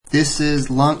This is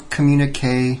LUNK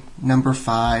Communiqué number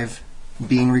 5,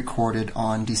 being recorded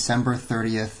on December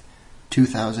 30th,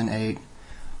 2008.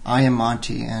 I am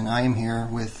Monte, and I am here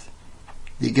with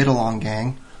the Get Along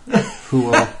Gang, who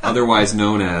will... otherwise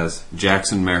known as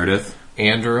Jackson Meredith,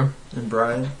 Andrew, and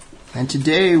Brian. And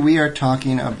today we are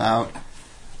talking about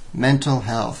mental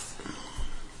health.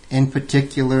 In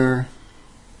particular,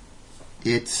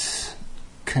 its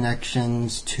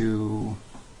connections to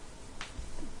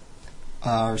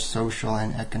our social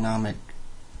and economic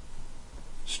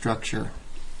structure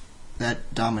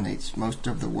that dominates most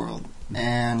of the world.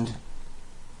 And,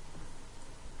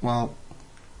 well,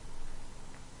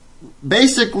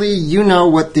 basically, you know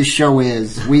what this show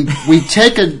is. We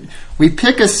pick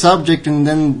a subject and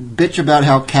then bitch about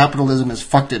how capitalism has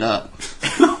fucked it up.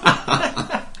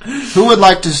 Who would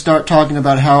like to start talking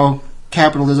about how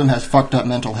capitalism has fucked up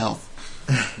mental health?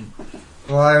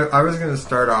 Well, I was going to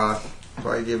start off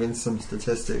by giving some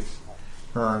statistics.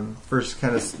 First,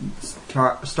 kind of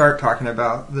start talking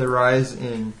about the rise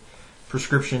in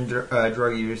prescription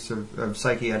drug use of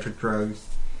psychiatric drugs,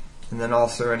 and then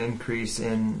also an increase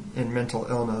in mental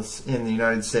illness in the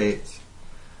United States.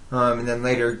 And then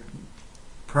later,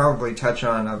 probably touch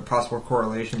on a possible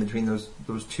correlation between those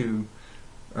two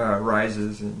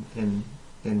rises in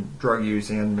drug use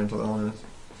and mental illness.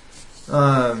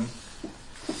 Some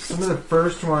of the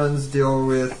first ones deal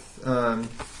with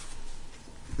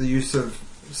the use of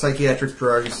psychiatric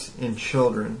drugs in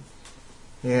children.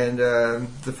 And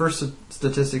the first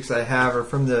statistics I have are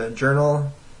from the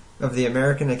Journal of the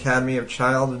American Academy of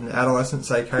Child and Adolescent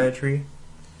Psychiatry.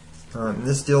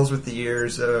 This deals with the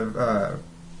years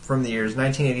from the years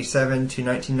 1987 to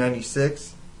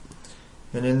 1996.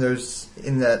 And in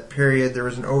that period, there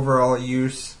was an overall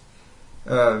use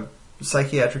of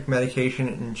psychiatric medication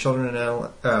in children and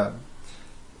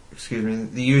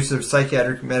the use of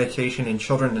psychiatric medication in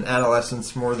children and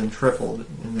adolescents more than tripled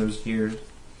in those years.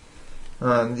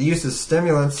 The use of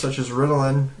stimulants such as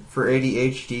Ritalin for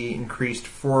ADHD increased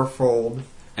fourfold.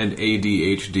 and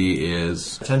ADHD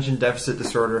is Attention Deficit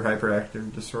Disorder,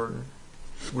 Hyperactive Disorder,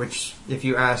 which, if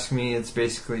you ask me, it's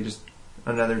basically just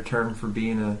another term for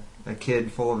being a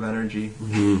kid full of energy.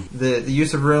 Mm-hmm. The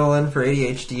use of Ritalin for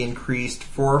ADHD increased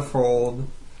fourfold,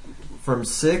 from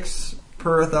 6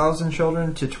 per 1,000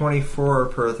 children to 24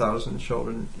 per 1,000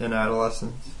 children in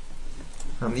adolescents.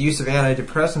 The use of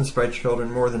antidepressants by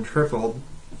children more than tripled,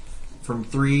 from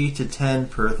 3 to 10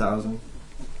 per 1,000.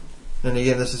 And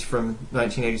again, this is from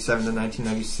 1987 to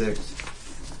 1996.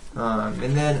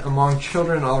 And then among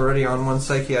children already on one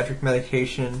psychiatric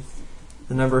medication,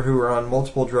 the number who are on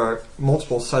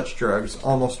multiple such drugs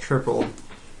almost tripled,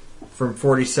 from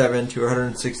 47 to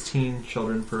 116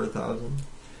 children per 1,000.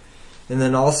 And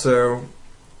then also,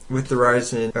 with the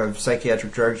rise of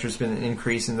psychiatric drugs, there's been an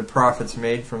increase in the profits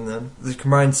made from them. The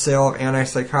combined sale of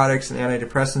antipsychotics and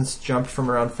antidepressants jumped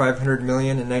from around $500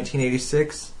 million in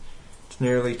 1986 to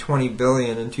nearly $20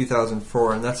 billion in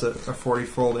 2004, and that's a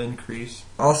 40-fold increase.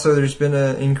 Also, there's been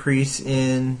an increase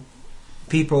in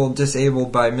people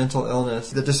disabled by mental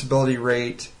illness. The disability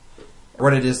rate,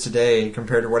 what it is today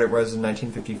compared to what it was in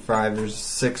 1955, there's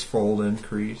a 6-fold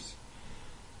increase.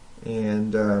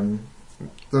 And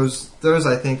those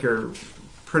I think are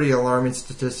pretty alarming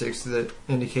statistics that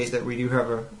indicate that we do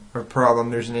have a problem.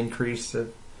 There's an increase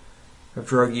of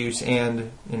drug use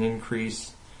and an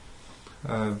increase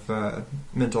of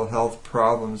mental health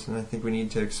problems, and I think we need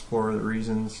to explore the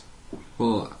reasons.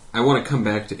 Well, I want to come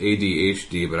back to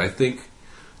ADHD, but I think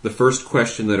the first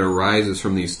question that arises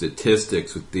from these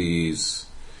statistics with these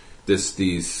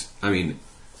exponential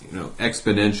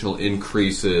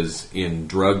increases in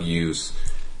drug use.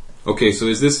 Okay, so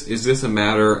is this a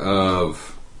matter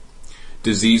of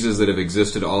diseases that have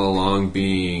existed all along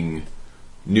being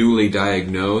newly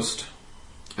diagnosed?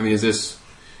 I mean, is this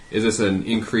an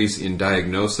increase in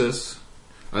diagnosis?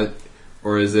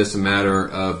 Or is this a matter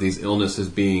of these illnesses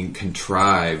being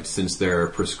contrived since their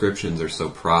prescriptions are so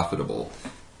profitable?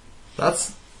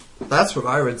 That's what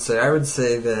I would say. I would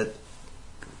say that...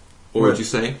 What would you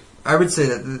say? I would say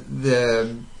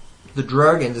that the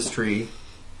drug industry,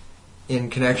 in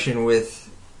connection with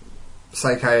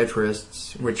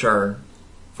psychiatrists, which are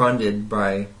funded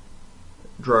by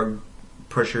drug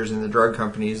pushers and the drug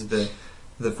companies, the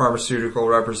pharmaceutical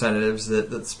representatives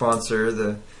that sponsor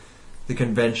the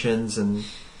conventions and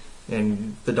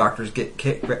the doctors get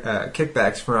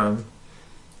kickbacks from,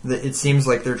 it seems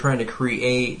like they're trying to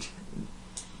create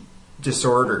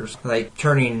disorders, like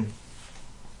turning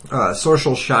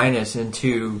social shyness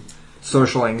into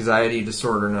social anxiety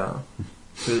disorder now.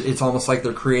 So it's almost like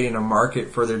they're creating a market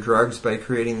for their drugs by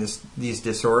creating these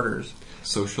disorders.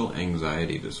 Social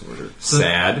anxiety disorder.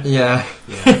 Sad. Yeah.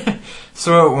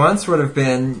 So it once would have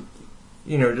been,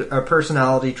 a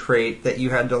personality trait that you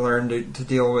had to learn to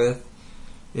deal with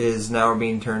is now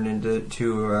being turned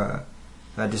into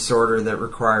a disorder that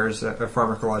requires a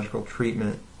pharmacological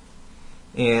treatment.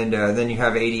 And then you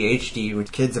have ADHD,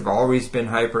 which kids have always been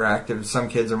hyperactive. Some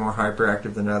kids are more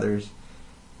hyperactive than others.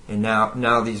 And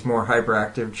now these more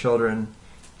hyperactive children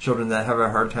that have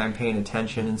a hard time paying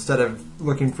attention, instead of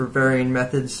looking for varying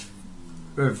methods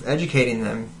of educating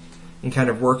them and kind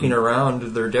of working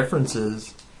around their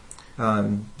differences,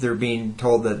 they're being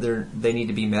told that they need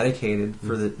to be medicated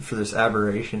for this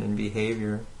aberration in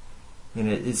behavior. And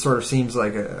it sort of seems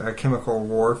like a chemical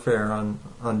warfare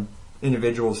on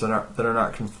individuals that are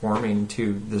not conforming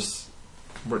to this,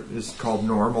 what is called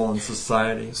normal in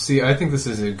society. See, I think this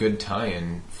is a good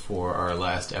tie-in for our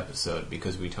last episode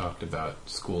because we talked about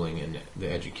schooling and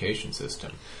the education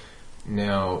system.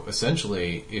 Now,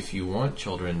 essentially, if you want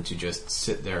children to just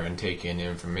sit there and take in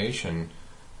information,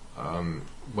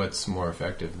 what's more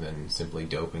effective than simply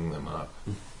doping them up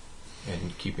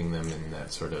and keeping them in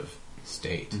that sort of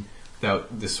state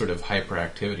without this sort of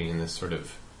hyperactivity and this sort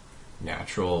of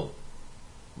natural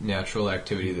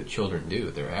activity that children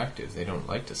do. They're active. They don't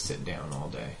like to sit down all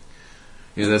day.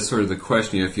 Yeah, that's sort of the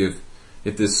question.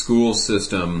 If this school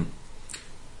system,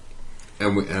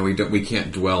 and we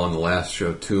can't dwell on the last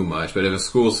show too much, but if a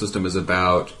school system is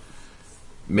about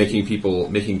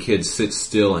making kids sit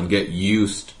still and get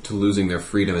used to losing their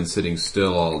freedom and sitting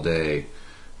still all day,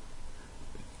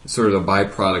 sort of a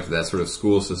byproduct of that sort of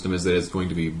school system is that it's going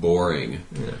to be boring.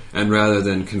 Yeah. And rather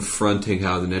than confronting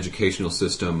how an educational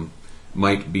system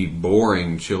might be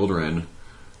boring children,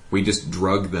 we just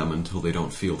drug them until they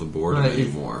don't feel the boredom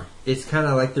anymore. It's kind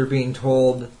of like they're being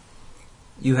told,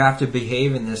 you have to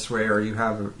behave in this way or you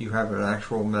have an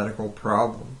actual medical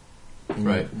problem. And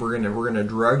right. We're gonna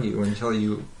drug you until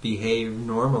you behave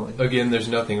normally. Again, there's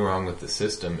nothing wrong with the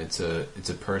system. It's a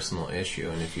personal issue,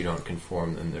 and if you don't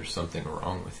conform, then there's something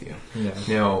wrong with you. Yeah.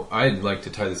 Now, I'd like to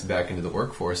tie this back into the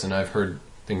workforce, and I've heard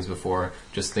things before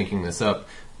just thinking this up,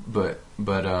 but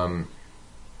I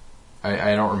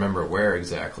don't remember where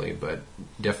exactly, but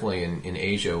definitely in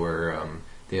Asia where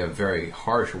they have very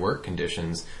harsh work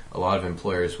conditions, a lot of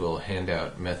employers will hand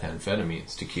out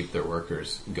methamphetamines to keep their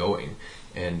workers going.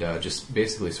 And just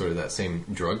basically sort of that same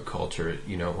drug culture,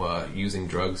 using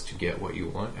drugs to get what you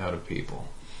want out of people.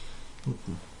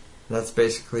 That's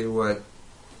basically what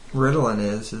Ritalin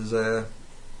is a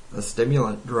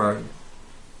stimulant drug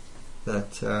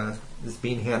that is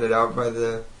being handed out by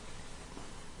the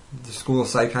school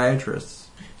psychiatrists.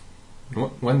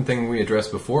 One thing we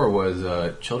addressed before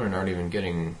was children aren't even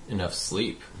getting enough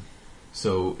sleep.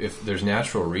 So if there's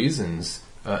natural reasons,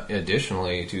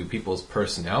 additionally to people's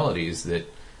personalities that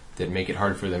make it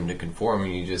hard for them to conform,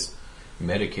 and you just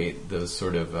medicate those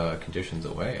sort of conditions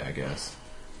away, I guess.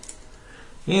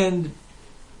 And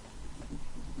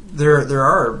there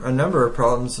are a number of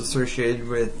problems associated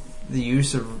with the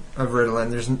use of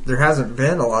Ritalin. There hasn't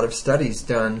been a lot of studies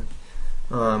done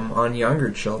on younger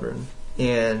children,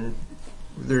 and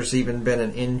there's even been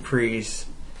an increase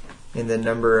in the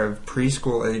number of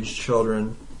preschool-aged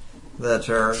children that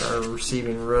are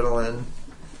receiving Ritalin.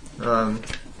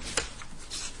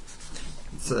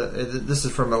 This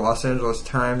is from a Los Angeles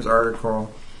Times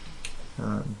article,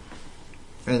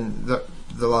 and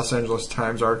the Los Angeles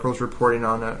Times article is reporting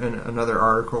on another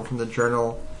article from the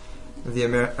Journal of the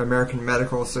American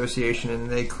Medical Association, and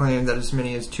they claim that as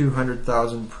many as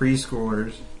 200,000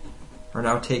 preschoolers are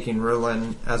now taking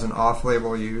Ritalin as an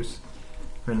off-label use.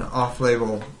 And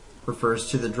off-label refers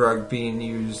to the drug being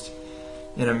used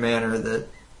in a manner that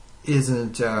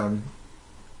isn't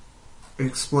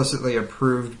explicitly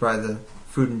approved by the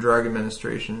Food and Drug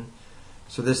Administration.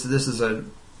 So this is the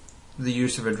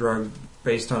use of a drug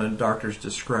based on a doctor's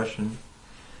discretion.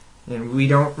 And we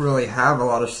don't really have a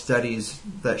lot of studies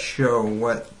that show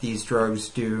what these drugs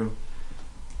do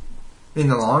in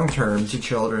the long term to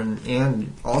children,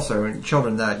 and also in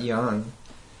children that young.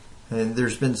 And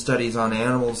there's been studies on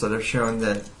animals that have shown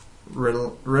that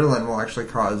Ritalin will actually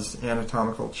cause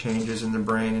anatomical changes in the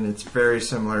brain, and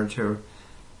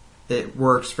it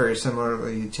works very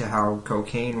similarly to how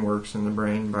cocaine works in the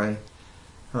brain by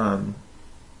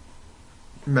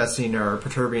messing or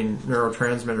perturbing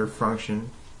neurotransmitter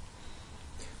function.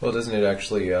 Well, doesn't it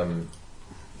actually,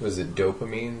 was it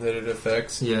dopamine that it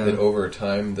affects? Yeah. That over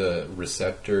time the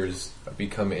receptors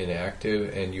become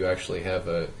inactive and you actually have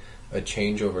a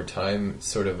change over time,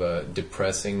 sort of a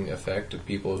depressing effect of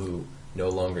people who no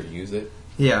longer use it?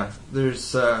 Yeah, there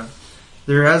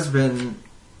has been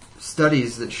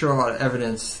studies that show a lot of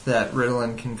evidence that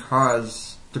Ritalin can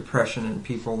cause depression in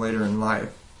people later in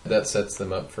life. That sets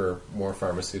them up for more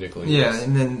pharmaceutical use. Yeah,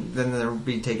 and then they'll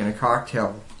be taking a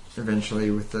cocktail eventually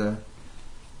with the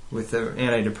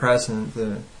antidepressant,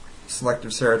 the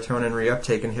selective serotonin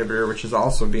reuptake inhibitor, which is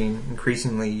also being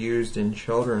increasingly used in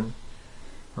children.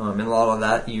 And a lot of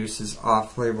that use is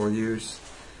off-label use.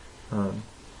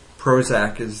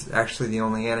 Prozac is actually the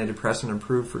only antidepressant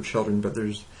approved for children, but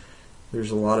there's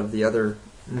a lot of the other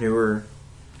newer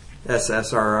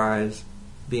SSRIs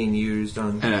being used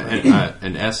on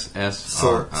an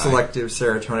SSRI. Selective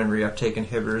serotonin reuptake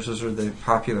inhibitors. Those are the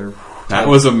popular. That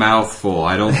was a mouthful.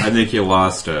 I think you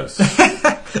lost us.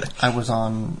 I was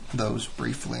on those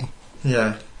briefly.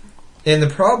 Yeah, and the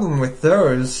problem with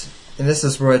those, and this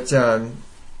is what a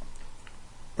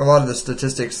lot of the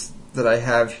statistics that I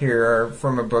have here are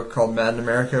from a book called Mad in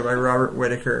America by Robert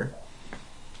Whitaker.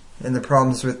 And the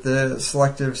problems with the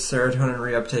selective serotonin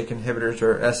reuptake inhibitors,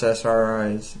 or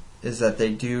SSRIs, is that they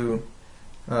do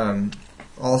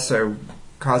also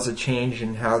cause a change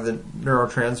in how the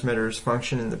neurotransmitters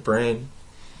function in the brain.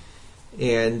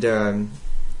 And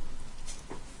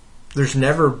there's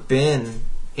never been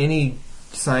any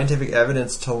scientific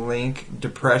evidence to link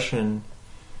depression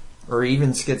or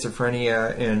even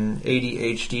schizophrenia and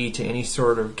ADHD to any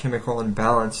sort of chemical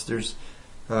imbalance. There's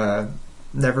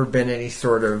never been any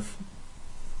sort of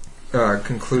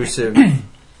conclusive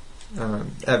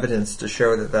evidence to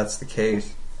show that that's the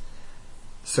case.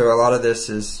 So a lot of this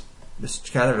is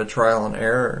kind of a trial and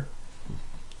error.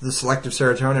 The selective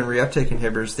serotonin reuptake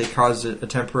inhibitors, they cause a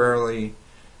temporary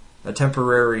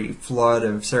flood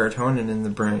of serotonin in the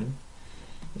brain,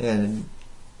 and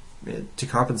to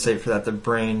compensate for that, the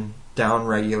brain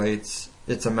downregulates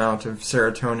its amount of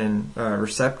serotonin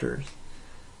receptors.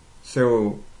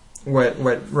 So what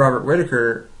Robert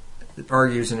Whitaker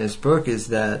argues in his book is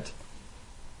that,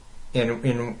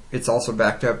 and it's also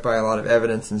backed up by a lot of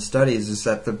evidence and studies, is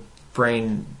that the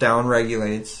brain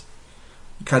downregulates,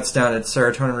 cuts down its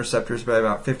serotonin receptors by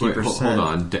about 50%. Wait, hold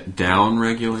on,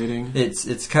 down-regulating?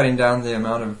 It's cutting down the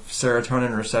amount of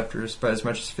serotonin receptors by as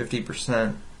much as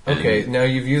 50%. Okay, now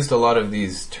you've used a lot of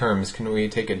these terms. Can we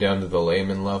take it down to the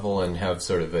layman level and have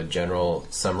sort of a general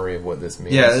summary of what this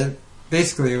means? Yeah,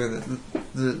 basically the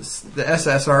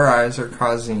SSRIs are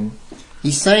causing...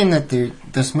 He's saying that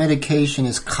this medication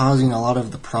is causing a lot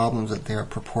of the problems that they are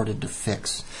purported to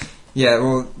fix. Yeah,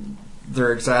 well,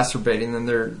 they're exacerbating them.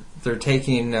 They're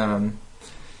taking...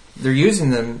 they're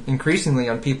using them increasingly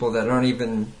on people that aren't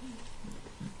even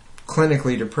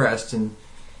clinically depressed, and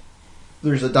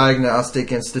there's a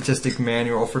diagnostic and statistic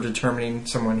manual for determining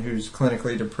someone who's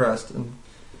clinically depressed, and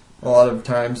a lot of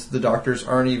times the doctors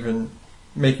aren't even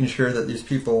making sure that these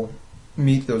people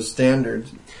meet those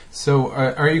standards. So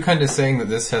are you kind of saying that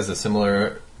this has a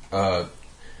similar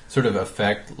sort of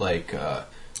effect like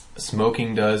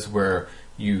smoking does, where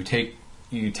you take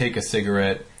a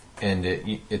cigarette and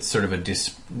it's sort of a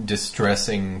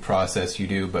distressing process you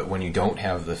do, but when you don't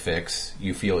have the fix,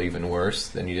 you feel even worse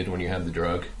than you did when you had the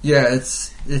drug? Yeah,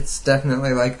 it's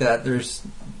definitely like that. There's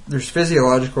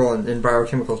physiological and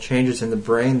biochemical changes in the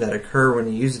brain that occur when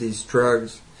you use these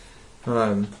drugs,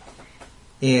 and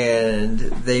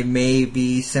they may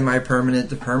be semi-permanent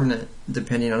to permanent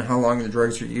depending on how long the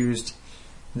drugs are used.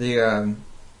 The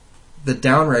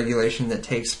downregulation that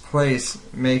takes place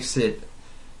makes it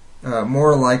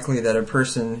more likely that a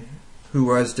person who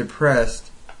was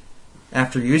depressed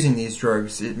after using these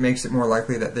drugs, it makes it more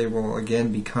likely that they will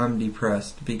again become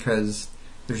depressed because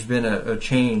there's been a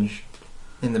change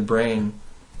in the brain,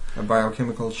 a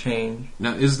biochemical change.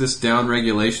 Now, is this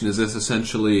downregulation, is this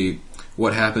essentially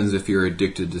what happens if you're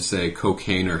addicted to, say,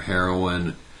 cocaine or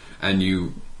heroin, and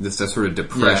that sort of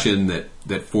depression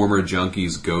that former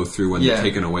junkies go through when they're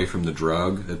taken away from the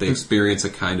drug, that they experience a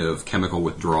kind of chemical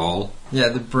withdrawal? Yeah,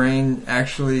 the brain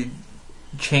actually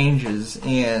changes,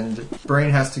 and the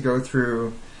brain has to go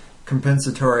through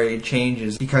compensatory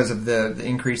changes because of the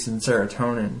increase in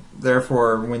serotonin.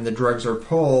 Therefore, when the drugs are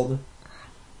pulled,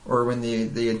 or when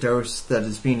the dose that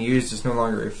is being used is no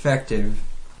longer effective,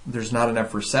 there's not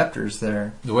enough receptors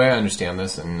there. The way I understand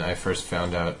this, and I first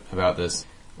found out about this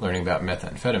learning about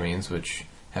methamphetamines, which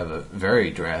have a very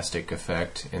drastic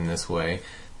effect in this way,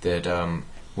 that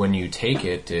when you take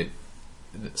it,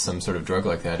 some sort of drug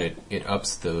like that, it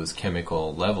ups those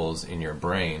chemical levels in your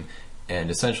brain, and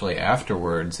essentially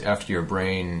afterwards, after your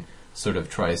brain sort of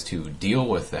tries to deal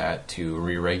with that, to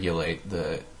re-regulate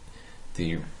the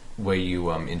way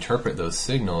you interpret those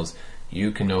signals,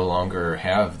 you can no longer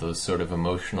have those sort of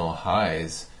emotional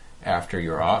highs after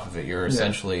you're off of it. You're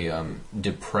essentially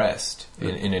depressed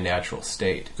in a natural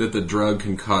state. That the drug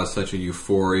can cause such a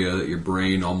euphoria that your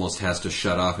brain almost has to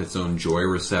shut off its own joy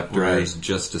receptors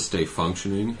just to stay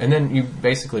functioning. And then you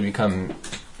basically become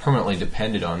permanently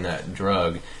dependent on that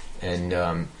drug,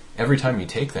 and every time you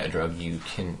take that drug, you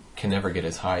can never get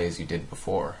as high as you did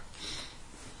before.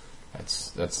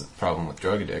 That's the problem with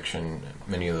drug addiction,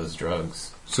 many of those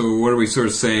drugs. So what are we sort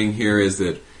of saying here is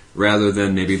that rather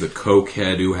than maybe the coke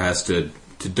head who has to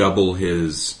double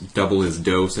his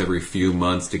dose every few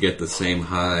months to get the same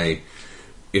high,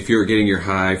 if you're getting your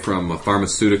high from a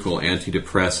pharmaceutical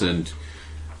antidepressant,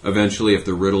 eventually if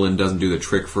the Ritalin doesn't do the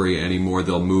trick for you anymore,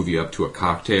 they'll move you up to a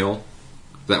cocktail.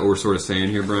 Is that what we're sort of saying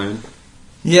here, Brian?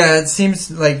 Yeah, it seems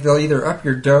like they'll either up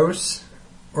your dose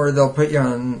or they'll put you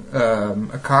on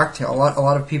a cocktail. A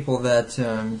lot of people that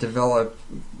develop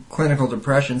clinical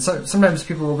depression, sometimes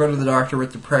people will go to the doctor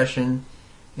with depression,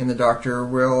 and the doctor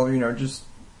will, just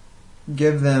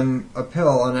give them a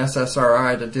pill, an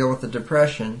SSRI, to deal with the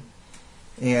depression.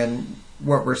 And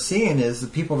what we're seeing is the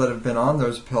people that have been on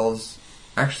those pills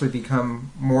actually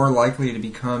become more likely to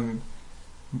become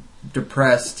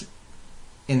depressed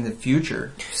in the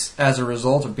future as a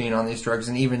result of being on these drugs,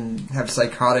 and even have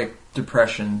psychotic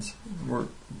depressions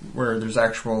where there's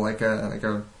actual like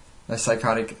a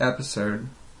psychotic episode.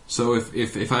 So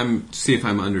if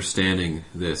I'm understanding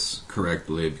this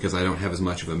correctly, because I don't have as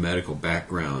much of a medical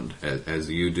background as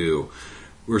you do,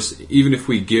 even if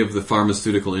we give the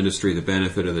pharmaceutical industry the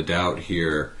benefit of the doubt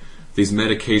here, these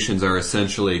medications are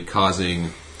essentially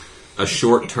causing a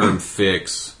short-term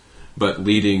fix, but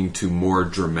leading to more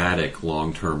dramatic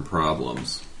long-term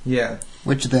problems. Yeah.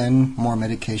 Which then more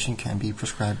medication can be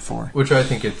prescribed for. Which I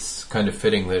think it's kind of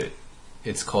fitting that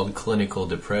it's called clinical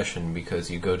depression, because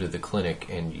you go to the clinic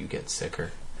and you get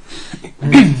sicker.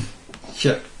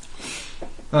 Sure.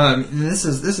 This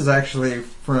is actually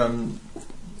from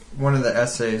one of the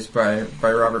essays by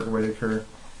Robert Whitaker,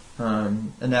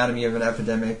 Anatomy of an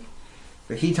Epidemic.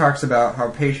 But he talks about how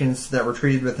patients that were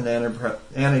treated with an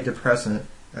antidepressant,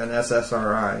 an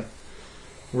SSRI,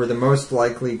 were the most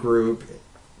likely group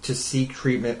to seek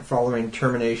treatment following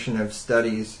termination of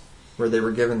studies where they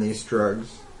were given these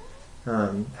drugs.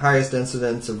 Highest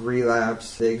incidence of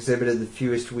relapse. They exhibited the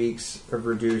fewest weeks of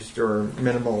reduced or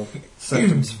minimal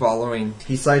symptoms following.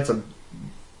 He cites a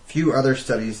few other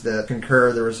studies that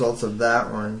concur the results of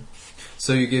that one.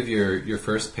 So you give your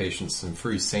first patients some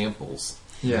free samples,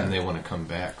 and they want to come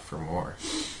back for more.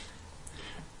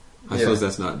 I suppose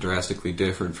that's not drastically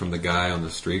different from the guy on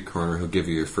the street corner who'll give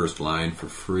you your first line for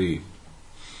free.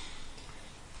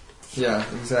 Yeah,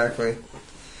 exactly.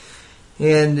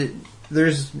 And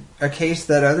there's a case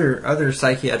that other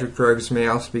psychiatric drugs may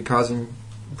also be causing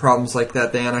problems like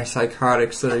that. The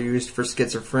antipsychotics that are used for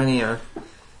schizophrenia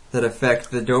that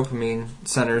affect the dopamine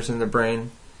centers in the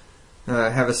brain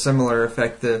have a similar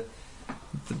effect. The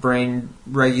brain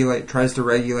tries to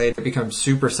regulate. It becomes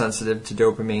super sensitive to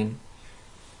dopamine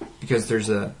because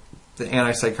the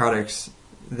antipsychotics,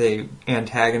 they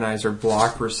antagonize or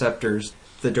block receptors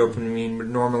the dopamine would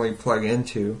normally plug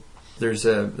into. There's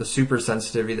a super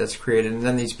sensitivity that's created, and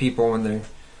then these people, when they're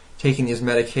taking these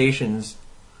medications,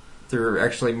 they're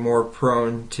actually more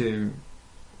prone to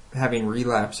having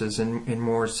relapses and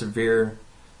more severe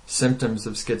symptoms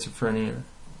of schizophrenia.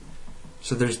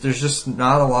 So there's just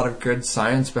not a lot of good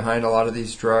science behind a lot of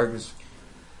these drugs.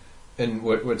 And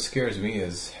what scares me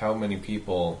is how many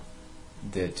people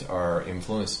that are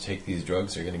influenced to take these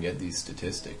drugs are going to get these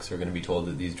statistics, are going to be told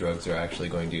that these drugs are actually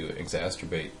going to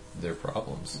exacerbate their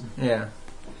problems. Yeah.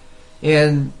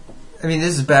 And, I mean,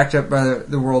 this is backed up by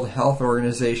the World Health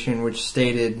Organization, which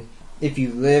stated if you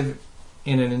live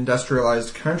in an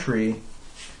industrialized country,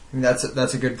 I mean,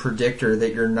 that's a good predictor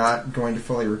that you're not going to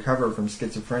fully recover from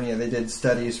schizophrenia. They did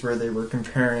studies where they were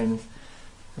comparing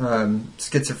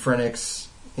schizophrenics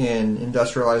in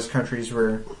industrialized countries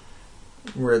where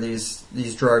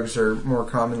these drugs are more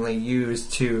commonly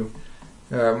used to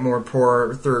more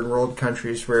poor third world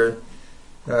countries where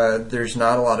there's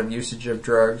not a lot of usage of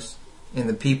drugs, and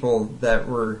the people that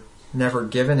were never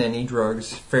given any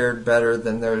drugs fared better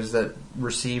than those that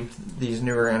received these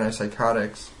newer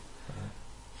antipsychotics.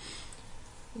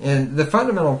 And the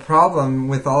fundamental problem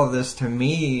with all of this, to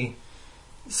me,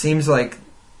 seems like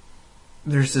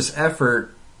there's this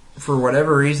effort, for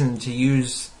whatever reason, to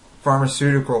use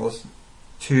pharmaceuticals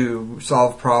to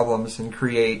solve problems and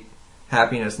create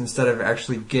happiness instead of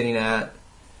actually getting at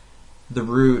the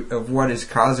root of what is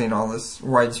causing all this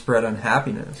widespread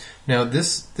unhappiness. Now,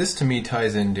 this to me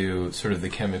ties into sort of the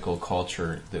chemical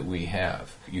culture that we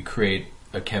have. You create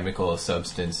a chemical, a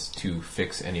substance, to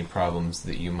fix any problems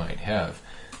that you might have.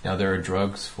 Now, there are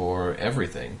drugs for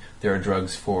everything. There are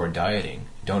drugs for dieting.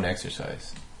 Don't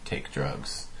exercise. Take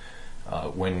drugs.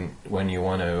 When you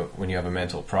have a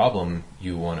mental problem,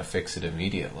 you want to fix it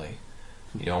immediately.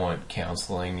 You don't want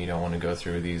counseling. You don't want to go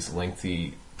through these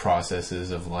lengthy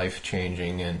processes of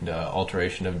life-changing and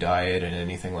alteration of diet and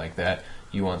anything like that.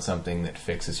 You want something that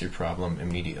fixes your problem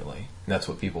immediately. And that's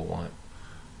what people want.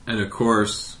 And of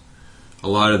course, a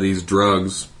lot of these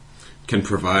drugs can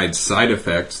provide side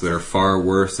effects that are far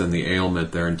worse than the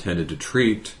ailment they're intended to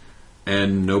treat,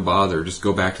 and no bother. Just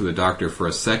go back to the doctor for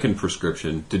a second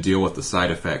prescription to deal with the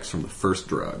side effects from the first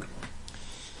drug.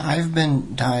 I've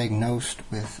been diagnosed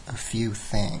with a few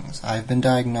things. I've been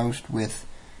diagnosed with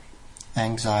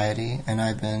anxiety, and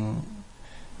I've been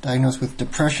diagnosed with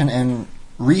depression, and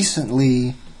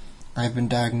recently I've been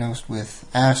diagnosed with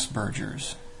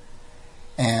Asperger's.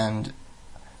 And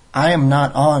I am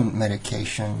not on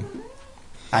medication.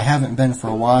 I haven't been for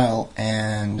a while,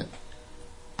 and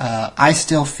I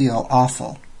still feel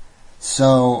awful.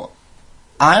 So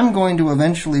I'm going to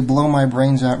eventually blow my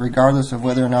brains out regardless of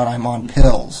whether or not I'm on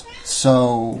pills.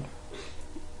 So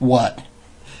what?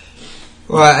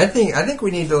 Well, I think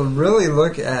we need to really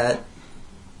look at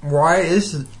why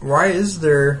is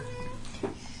there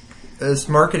this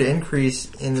marked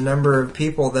increase in the number of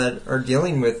people that are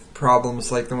dealing with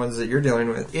problems like the ones that you're dealing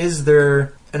with. Is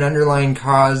there an underlying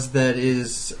cause that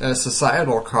is a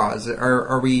societal cause?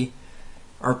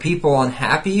 Are people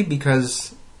unhappy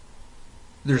because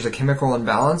there's a chemical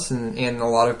imbalance and a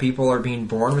lot of people are being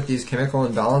born with these chemical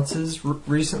imbalances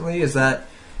recently? Is that,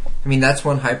 I mean, that's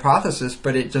one hypothesis,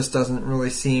 but it just doesn't really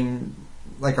seem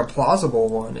like a plausible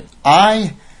one.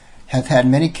 I have had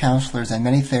many counselors and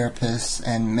many therapists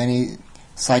and many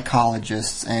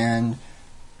psychologists, and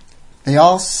they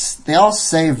all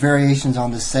say variations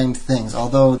on the same things,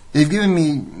 although they've given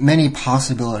me many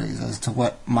possibilities as to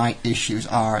what my issues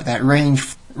are that range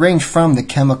from the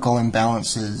chemical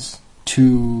imbalances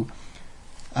to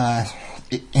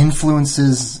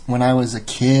influences when I was a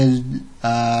kid,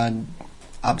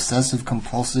 obsessive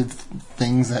compulsive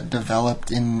things that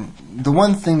developed in the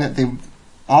one thing that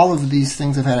all of these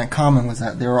things have had in common was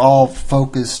that they were all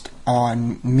focused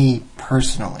on me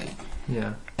personally.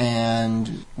 Yeah.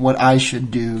 And what I should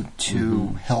do to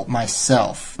help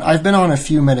myself. I've been on a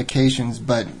few medications,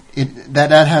 but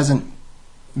that hasn't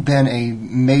been a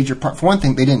major part. For one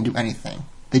thing, they didn't do anything.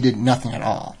 They did nothing at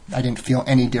all. I didn't feel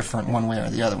any different one way or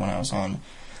the other when I was on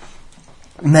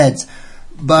meds.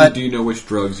 But do you know which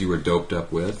drugs you were doped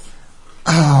up with?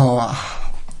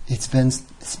 Oh, it's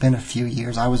been a few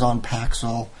years. I was on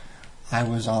Paxil. I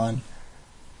was on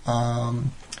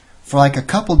for like a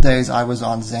couple days. I was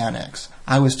on Xanax.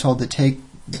 I was told to take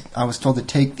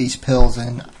these pills,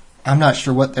 and I'm not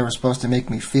sure what they were supposed to make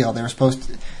me feel. They were supposed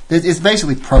to. It's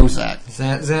basically Prozac.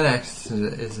 Xanax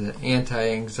is an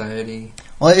anti-anxiety.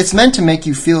 Well, it's meant to make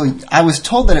you feel. I was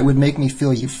told that it would make me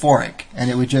feel euphoric, and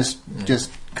it would just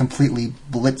completely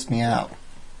blitz me out.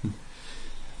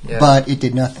 Yeah. But it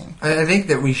did nothing. I think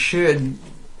that we should,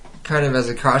 kind of as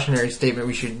a cautionary statement,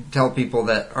 we should tell people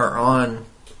that are on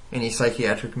any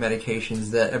psychiatric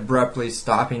medications that abruptly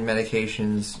stopping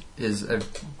medications is a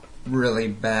really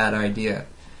bad idea.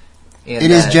 And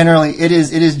it is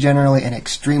generally an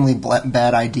extremely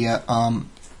bad idea.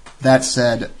 That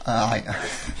said,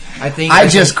 I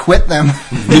just quit them,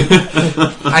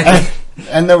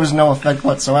 and there was no effect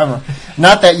whatsoever.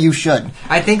 Not that you should.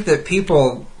 I think that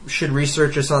people should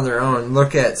research this on their own.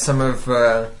 Look at some of,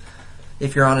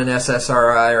 if you're on an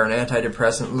SSRI or an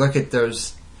antidepressant, look at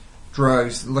those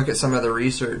drugs. Look at some of the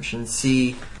research and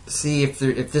see if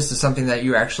this is something that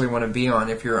you actually want to be on.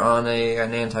 If you're on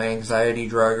an anti-anxiety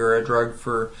drug or a drug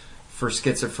for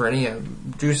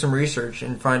schizophrenia, do some research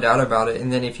and find out about it.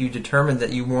 And then if you determine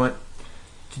that you want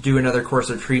to do another course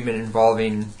of treatment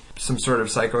involving some sort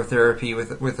of psychotherapy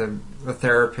with a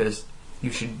therapist, you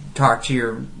should talk to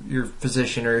your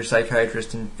physician or your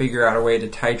psychiatrist and figure out a way to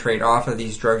titrate off of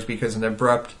these drugs, because an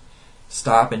abrupt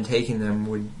stop in taking them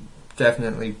would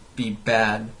definitely be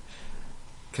bad,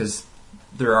 because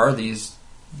there are these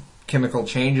chemical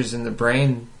changes in the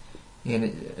brain, and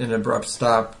an abrupt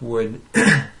stop would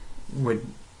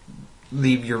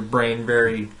leave your brain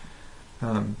very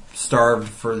starved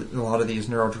for a lot of these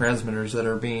neurotransmitters that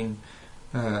are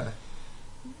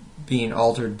being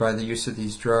altered by the use of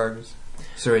these drugs.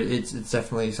 So it's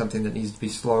definitely something that needs to be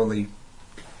slowly.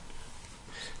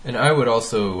 And I would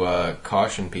also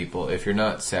caution people, if you're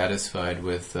not satisfied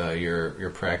with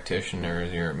your practitioner,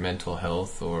 your mental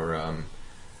health, or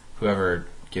whoever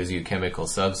gives you chemical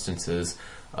substances,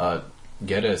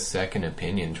 get a second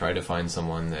opinion. Try to find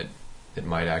someone that that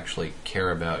might actually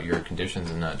care about your conditions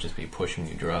and not just be pushing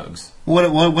you drugs. What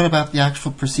about the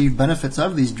actual perceived benefits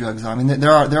of these drugs? I mean,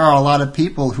 there are a lot of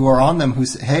people who are on them who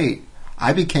say, "Hey,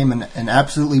 I became an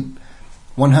absolutely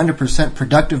 100%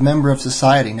 productive member of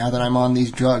society now that I'm on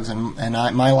these drugs, and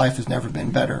my life has never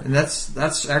been better." And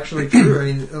that's actually true. I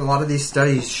mean, a lot of these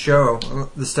studies show,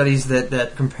 the studies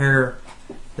that compare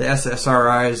the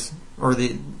SSRIs or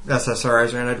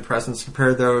antidepressants,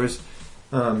 compare those,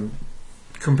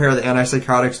 compare the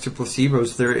antipsychotics to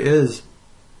placebos. There is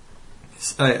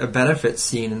a benefit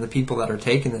seen in the people that are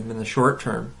taking them in the short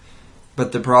term.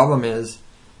 But the problem is,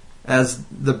 as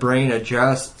the brain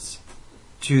adjusts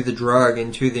to the drug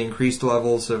and to the increased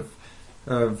levels of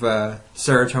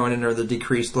serotonin or the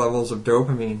decreased levels of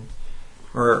dopamine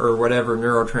or whatever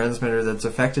neurotransmitter that's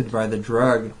affected by the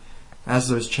drug, as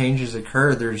those changes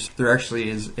occur, there actually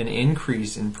is an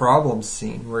increase in problems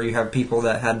seen, where you have people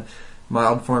that had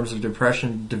mild forms of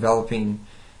depression developing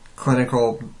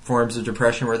clinical forms of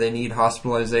depression where they need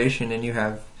hospitalization, and you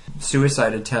have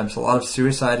suicide attempts, a lot of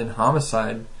suicide and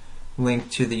homicide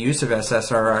linked to the use of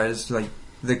SSRIs. Like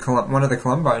one of the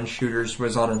Columbine shooters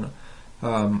was on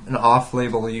an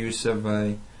off-label use of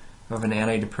an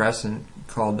antidepressant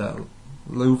called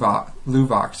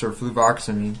Luvox or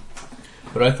fluvoxamine.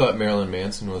 But I thought Marilyn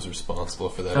Manson was responsible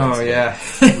for that. Oh, yeah.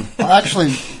 Well,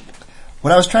 actually,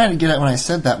 what I was trying to get at when I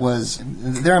said that was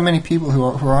there are many people who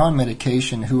are on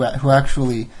medication who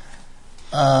actually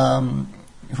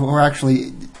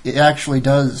it actually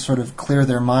does sort of clear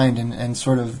their mind and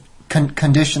sort of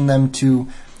condition them to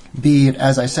be,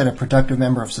 as I said, a productive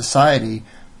member of society.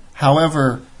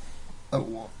 However,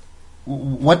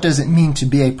 what does it mean to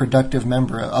be a productive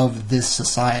member of this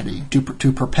society,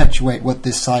 to perpetuate what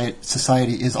this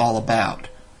society is all about?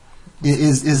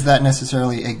 Is that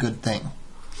necessarily a good thing?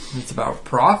 It's about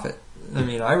profit. I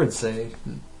mean, I would say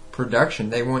production.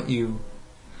 They want you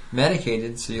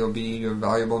medicated so you'll be a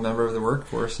valuable member of the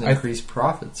workforce and increase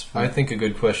profits. I think a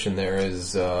good question there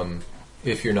is,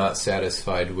 if you're not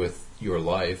satisfied with your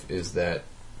life, is that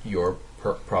your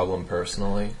problem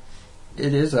personally?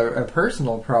 It is a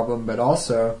personal problem, but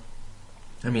also,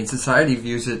 I mean, society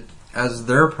views it as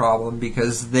their problem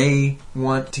because they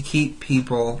want to keep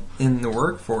people in the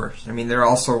workforce. I mean, they're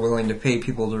also willing to pay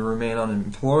people to remain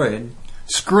unemployed.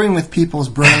 Screwing with people's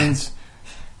brains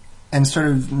and sort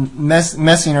of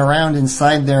messing around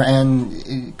inside there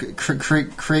and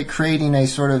creating a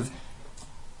sort of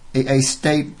a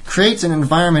state, creates an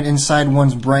environment inside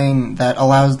one's brain that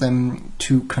allows them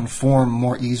to conform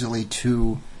more easily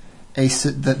to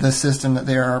the system that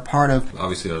they are a part of.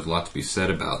 Obviously, there's a lot to be said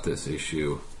about this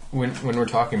issue. When we're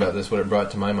talking about this, what it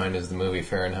brought to my mind is the movie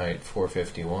Fahrenheit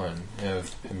 451.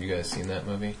 Have you guys seen that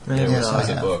movie? It was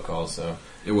a book also.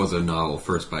 It was a novel,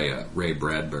 first by Ray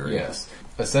Bradbury. Yes.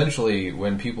 Essentially,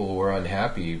 when people were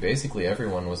unhappy, basically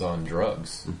everyone was on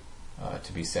drugs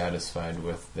to be satisfied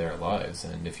with their lives.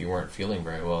 And if you weren't feeling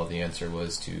very well, the answer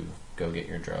was to go get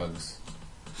your drugs.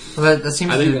 Well, that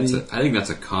seems I think that's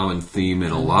a common theme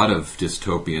in a lot of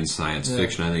dystopian science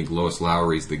fiction. I think Lois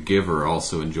Lowry's The Giver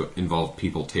also involved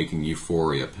people taking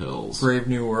euphoria pills. Brave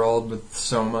New World with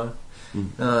Soma.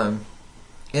 And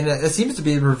it seems to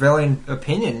be a prevailing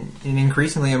opinion, and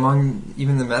increasingly among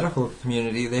even the medical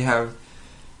community. They have,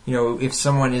 if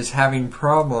someone is having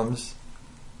problems,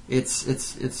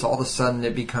 it's all of a sudden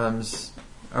it becomes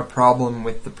a problem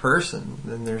with the person,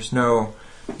 and there's no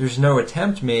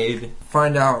attempt made to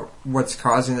find out what's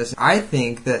causing this. I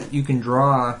think that you can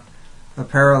draw a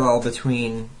parallel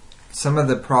between some of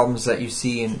the problems that you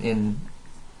see in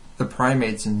the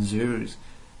primates in zoos,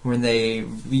 when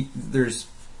there's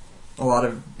a lot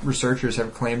of researchers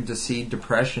have claimed to see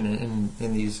depression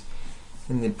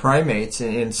in the primates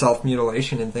and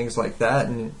self-mutilation and things like that.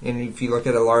 And if you look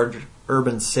at a large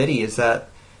urban city, it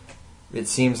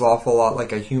seems an awful lot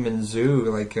like a human zoo,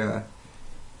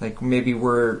 like maybe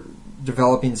we're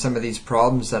developing some of these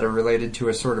problems that are related to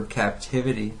a sort of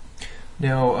captivity.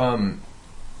 Now,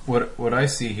 what I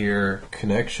see here,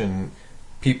 connection,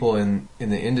 people in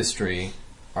the industry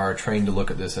are trained to look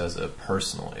at this as a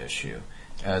personal issue,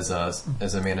 as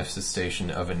a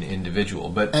manifestation of an individual.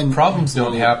 But problems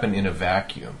don't happen in a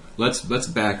vacuum. Let's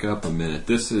back up a minute.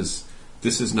 This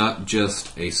is not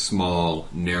just a small,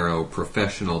 narrow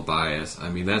professional bias. I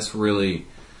mean, that's really,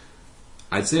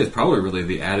 I'd say it's probably really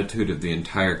the attitude of the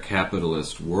entire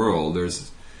capitalist world.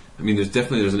 There's an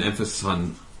emphasis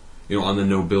on the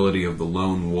nobility of the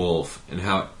lone wolf, and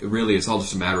how really it's all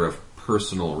just a matter of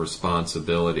personal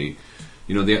responsibility.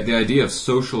 The idea of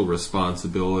social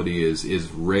responsibility is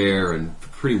rare and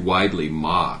pretty widely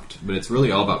mocked, but it's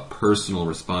really all about personal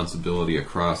responsibility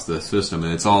across the system,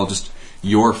 and it's all just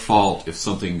your fault if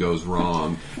something goes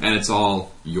wrong, and it's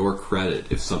all your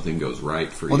credit if something goes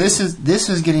right for you. Well, this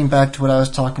is getting back to what I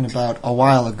was talking about a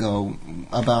while ago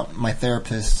about my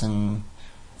therapists and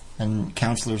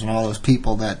counselors and all those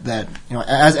people that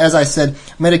as I said,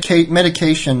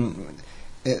 medication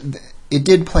it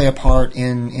did play a part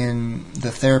in the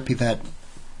therapy that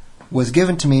was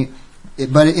given to me,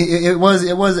 but it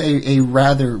was a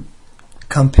rather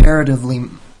comparatively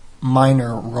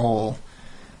minor role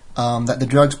that the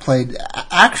drugs played.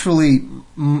 Actually,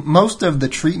 most of the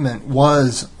treatment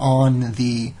was on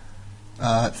the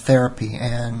therapy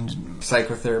and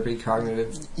psychotherapy,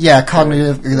 cognitive. Yeah,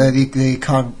 cognitive.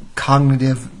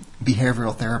 Cognitive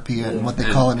behavioral therapy and what they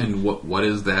call it. And what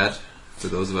is that for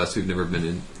those of us who've never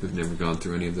gone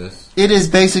through any of this? It is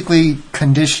basically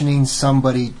conditioning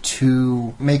somebody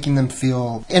to making them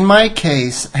feel. In my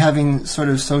case, having sort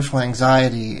of social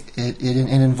anxiety, it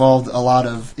involved a lot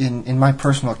of. In my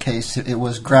personal case, it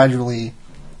was gradually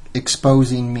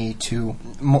exposing me to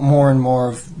more and more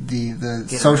of the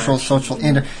social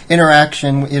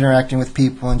interacting with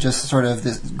people, and just sort of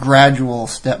this gradual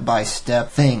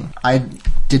step-by-step thing. I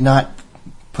did not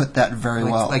put that very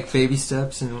well. Like baby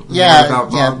steps and yeah.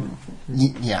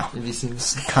 Have you seen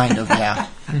this? Kind of, yeah.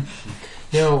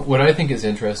 What I think is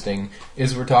interesting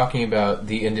is we're talking about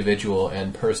the individual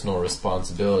and personal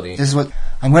responsibility. This is what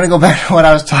I'm going to go back to what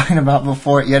I was talking about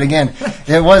before yet again.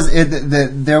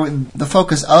 The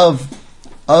focus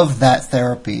of that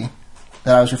therapy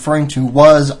that I was referring to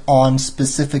was on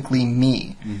specifically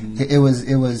me. Mm-hmm.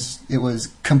 It was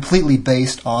completely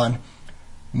based on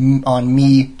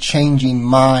me changing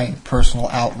my personal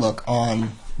outlook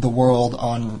on the world,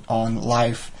 on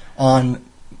life, on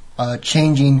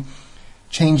changing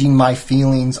my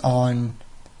feelings on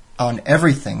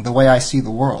everything, the way I see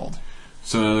the world.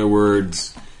 So in other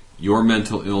words, your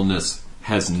mental illness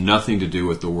has nothing to do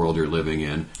with the world you're living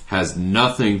in, has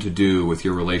nothing to do with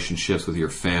your relationships with your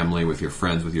family, with your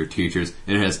friends, with your teachers,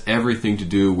 and it has everything to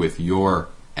do with your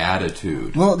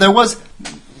attitude. Well, there was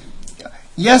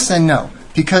yes and no,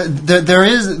 because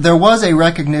there was a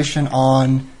recognition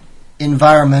on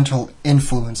environmental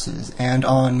influences and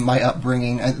on my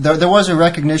upbringing. There was a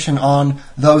recognition on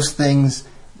those things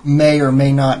may or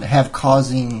may not have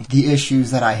causing the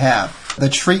issues that I have. The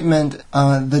treatment,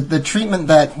 the treatment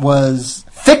that was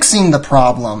fixing the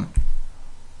problem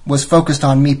was focused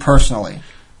on me personally.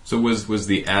 So was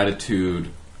the attitude,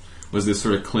 was this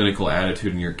sort of clinical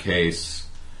attitude in your case,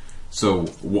 so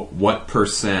what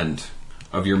percent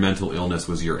of your mental illness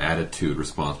was your attitude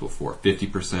responsible for?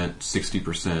 50%,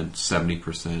 60%,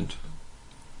 70%?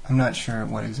 I'm not sure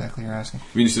what exactly you're asking.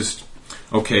 I mean, it's just,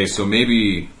 okay, so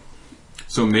maybe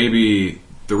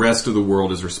the rest of the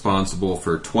world is responsible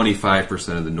for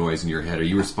 25% of the noise in your head. Are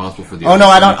you responsible for the other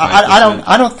 75%?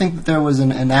 I don't think that there was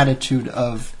an attitude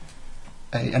of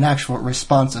an actual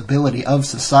responsibility of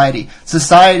society.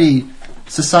 Society,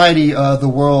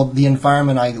 the world, the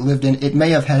environment I lived in, it may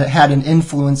have had an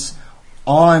influence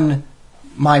on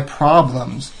my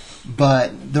problems,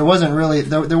 but there wasn't really.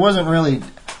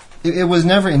 It was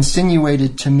never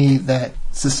insinuated to me that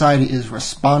society is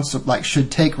responsible, like should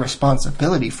take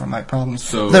responsibility for my problems.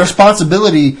 So the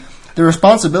responsibility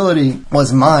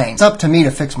was mine. It's up to me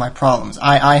to fix my problems.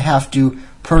 I have to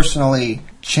personally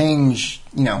change,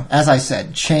 as I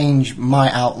said, change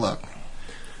my outlook.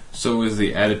 So is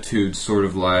the attitude sort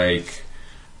of like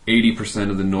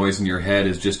 80% of the noise in your head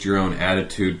is just your own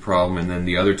attitude problem, and then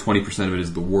the other 20% of it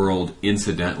is the world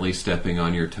incidentally stepping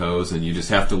on your toes, and you just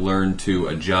have to learn to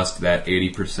adjust that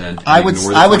 80% and ignore the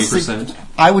 20%?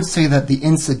 I would say that the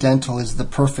incidental is the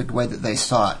perfect way that they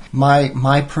saw it.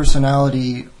 My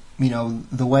personality,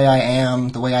 the way I am,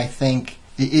 the way I think,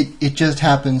 it just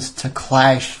happens to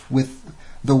clash with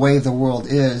the way the world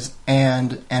is,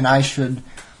 and I should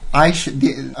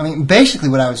basically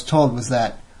what I was told was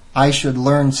that I should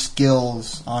learn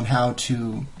skills on how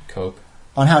to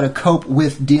cope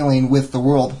with dealing with the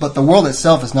world, but the world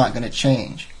itself is not going to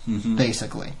change. Mm-hmm.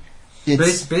 Basically,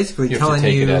 it's basically you telling have to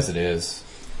take you it as it is.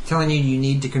 Telling you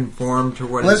need to conform to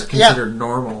what is considered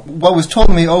normal. What was told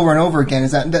to me over and over again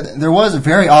is that there was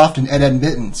very often an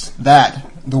admittance that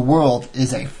the world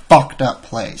is a fucked up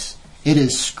place. It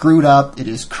is screwed up. It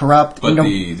is corrupt. But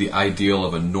the ideal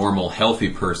of a normal, healthy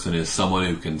person is someone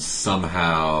who can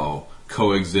somehow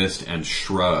coexist and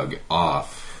shrug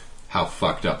off how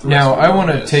fucked up the rest of the world is. Now, I want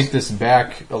to take this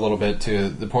back a little bit to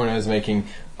the point I was making.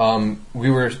 We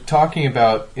were talking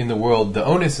about in the world, the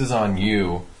onus is on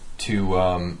you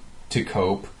to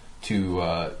cope,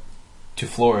 to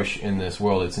flourish in this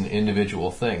world. It's an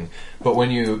individual thing. But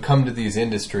when you come to these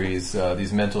industries,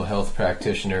 these mental health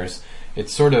practitioners,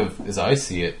 it's sort of, as I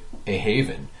see it, a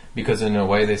haven because in a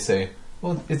way they say,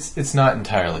 well, it's not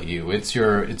entirely you. It's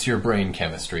your brain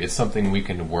chemistry. It's something we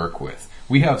can work with.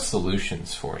 We have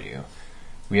solutions for you.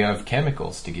 We have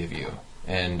chemicals to give you,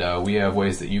 and we have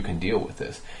ways that you can deal with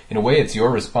this. In a way, it's your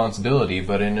responsibility,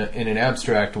 but in an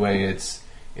abstract way,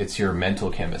 it's your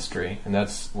mental chemistry, and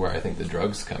that's where I think the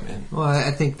drugs come in. Well,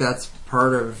 I think that's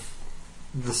part of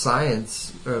the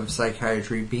science of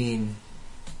psychiatry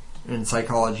and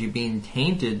psychology being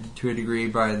tainted to a degree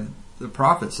by the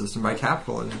profit system, by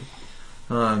capitalism.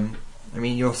 I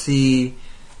mean, you'll see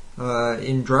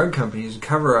in drug companies a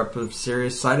cover-up of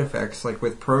serious side effects, like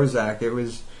with Prozac. It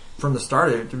was, from the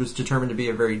start, it was determined to be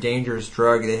a very dangerous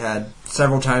drug. They had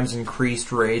several times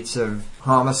increased rates of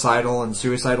homicidal and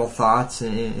suicidal thoughts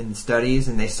in studies,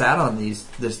 and they sat on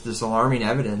this alarming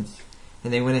evidence.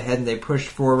 And they went ahead and they pushed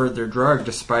forward their drug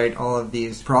despite all of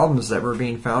these problems that were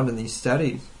being found in these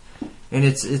studies. And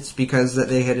it's because that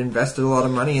they had invested a lot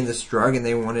of money in this drug, and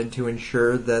they wanted to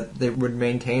ensure that they would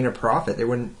maintain a profit. They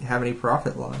wouldn't have any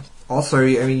profit loss. Also,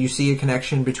 I mean, you see a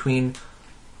connection between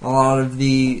a lot of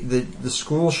the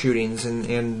school shootings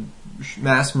and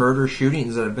mass murder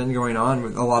shootings that have been going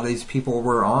on. A lot of these people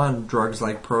were on drugs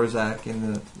like Prozac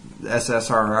and the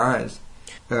SSRIs.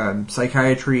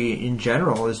 Psychiatry in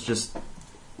general is just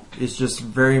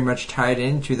very much tied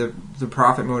into the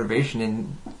profit motivation,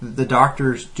 and the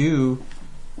doctors do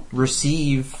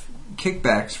receive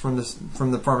kickbacks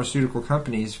from the pharmaceutical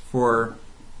companies for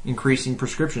increasing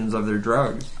prescriptions of their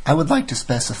drugs. I would like to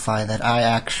specify that I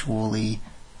actually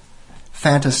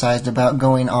fantasized about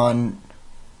going on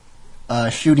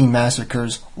shooting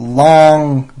massacres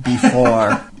long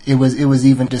before it was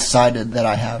even decided that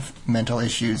I have mental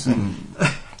issues, and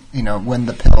when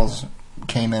the pills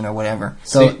came in or whatever.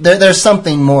 So there's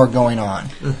something more going on.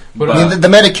 But, I mean, the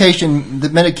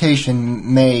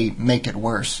medication may make it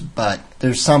worse, but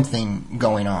there's something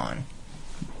going on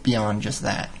beyond just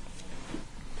that.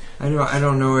 I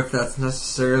don't know if that's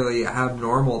necessarily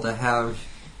abnormal to have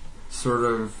sort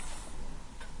of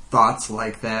thoughts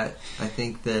like that. I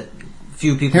think that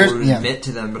few people would admit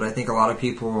to them, but I think a lot of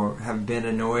people have been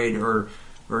annoyed or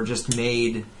just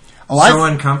made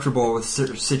uncomfortable with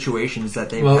situations that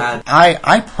they've had.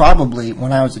 I probably,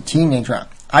 when I was a teenager,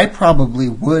 I probably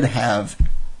would have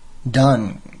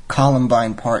done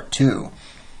Columbine Part 2.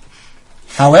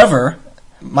 However,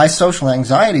 my social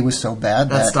anxiety was so bad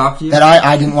that stopped you? that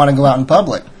I didn't want to go out in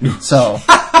public. So,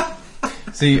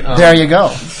 see, there you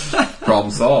go.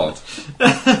 Problem solved.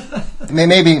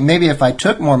 Maybe if I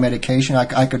took more medication,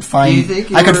 I could find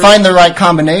the right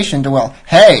combination to,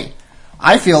 hey,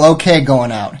 I feel okay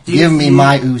going out. Give me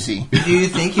my Uzi. Do you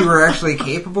think you were actually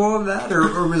capable of that,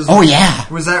 or was? Oh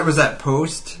yeah. Was that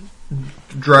post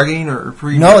drugging or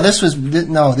pre? No, this was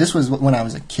when I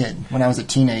was a kid, when I was a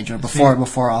teenager.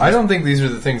 Before all. I don't think these are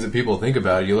the things that people think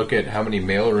about. You look at how many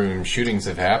mailroom shootings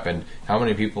have happened. How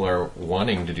many people are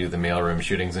wanting to do the mailroom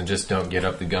shootings and just don't get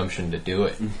up the gumption to do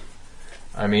it?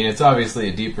 I mean, it's obviously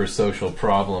a deeper social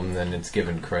problem than it's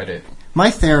given credit.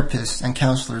 My therapists and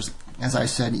counselors, as I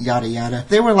said, yada yada,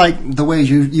 they were like the way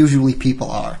usually people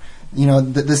are.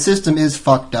 The system is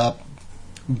fucked up,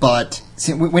 but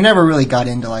see, we never really got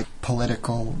into like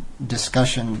political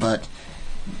discussion, but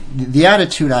the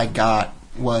attitude I got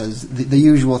was the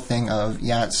usual thing of,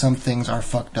 some things are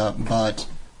fucked up, but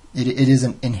it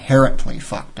isn't inherently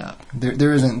fucked up.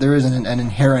 There isn't an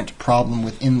inherent problem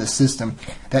within the system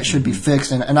that should be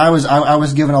fixed. And I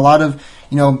was given a lot of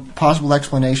possible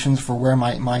explanations for where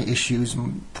my issues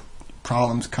and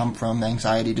problems come from,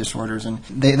 anxiety disorders, and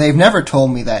they've never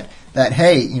told me that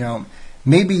hey,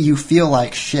 maybe you feel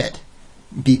like shit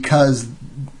because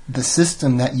the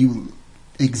system that you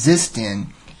exist in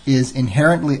is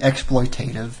inherently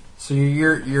exploitative. So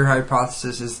your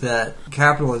hypothesis is that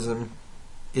capitalism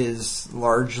is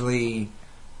largely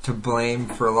to blame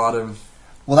for a lot of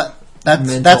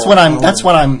that's what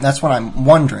I'm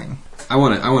wondering. I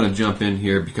want to jump in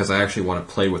here because I actually want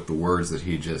to play with the words that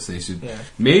he just said. He said,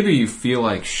 maybe you feel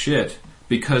like shit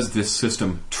because this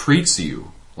system treats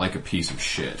you like a piece of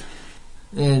shit.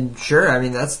 And sure, I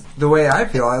mean, that's the way I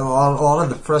feel. A lot of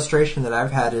the frustration that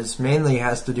I've had mainly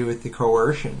has to do with the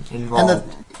coercion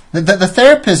involved. And the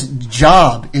therapist's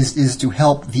job is to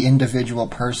help the individual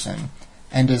person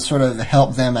and to sort of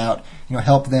help them out,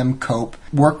 help them cope,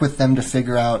 work with them to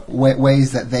figure out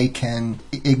ways that they can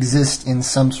exist in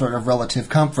some sort of relative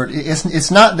comfort. It's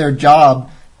not their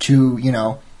job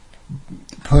to,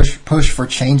 push for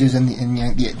changes in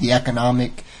the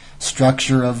economic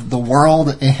structure of the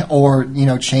world, or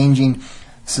changing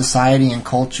society and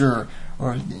culture,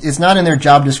 or it's not in their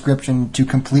job description to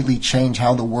completely change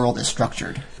how the world is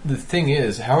structured. The thing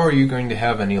is, how are you going to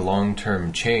have any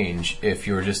long-term change if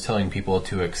you're just telling people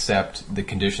to accept the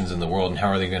conditions in the world, and how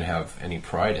are they going to have any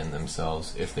pride in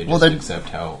themselves if they just accept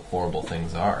how horrible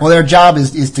things are? Well, their job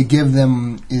is to give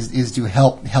them is to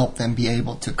help them be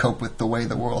able to cope with the way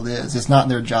the world is. It's not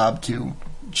their job to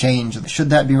change.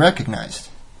 Should that be recognized?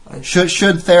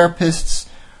 Should therapists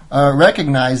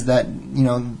recognize that, you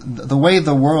know, the way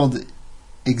the world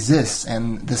exists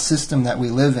and the system that we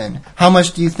live in, how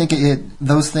much do you think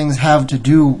those things have to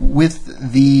do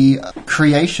with the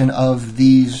creation of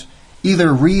these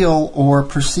either real or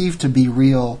perceived to be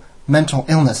real mental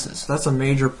illnesses? That's a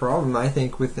major problem, I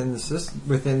think, within the system,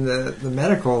 within the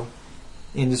medical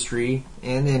industry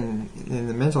and in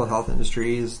the mental health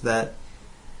industry, is that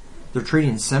they're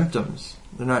treating symptoms.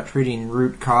 They're not treating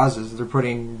root causes. They're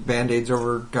putting Band-Aids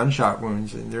over gunshot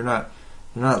wounds, and they're not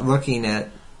looking at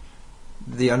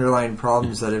the underlying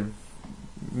problems that have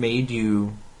made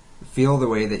you feel the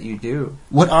way that you do.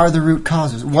 What are the root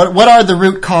causes? What are the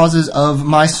root causes of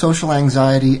my social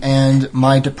anxiety and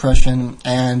my depression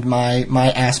and my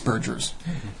Asperger's?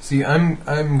 See,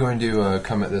 I'm going to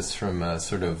come at this from a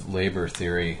sort of labor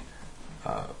theory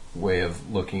way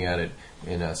of looking at it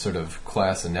in a sort of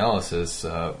class analysis.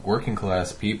 Working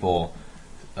class people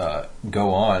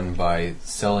go on by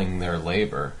selling their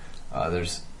labor.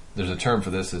 There's a term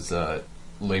for this. It's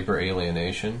labor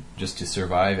alienation, just to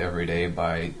survive every day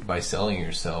by selling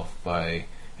yourself, and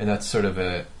that's sort of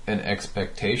an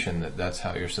expectation that that's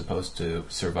how you're supposed to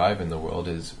survive in the world,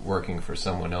 is working for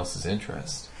someone else's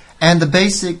interest. And the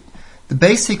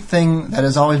basic thing that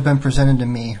has always been presented to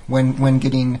me when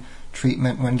getting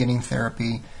treatment, when getting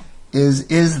therapy, is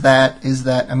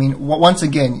that I mean, once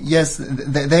again, yes,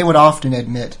 they would often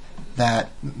admit that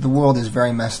the world is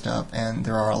very messed up and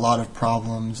there are a lot of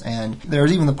problems, and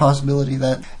there's even the possibility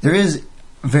that there is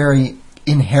very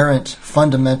inherent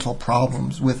fundamental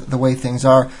problems with the way things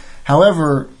are.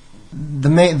 However, the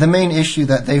main issue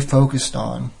that they focused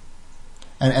on,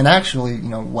 and actually, you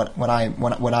know, what I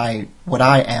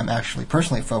am actually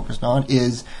personally focused on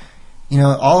is, you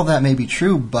know, all of that may be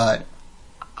true, but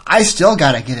I still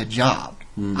got to get a job.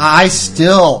 Mm-hmm. I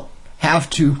still have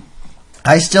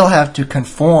to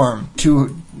conform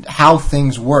to how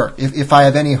things work if I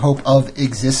have any hope of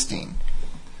existing,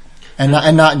 and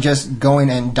not just going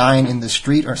and dying in the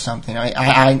street or something.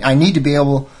 I need to be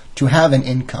able to have an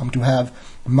income, to have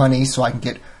money, so I can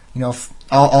get, you know,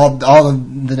 all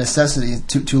of the necessities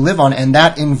to live on, and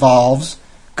that involves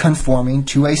conforming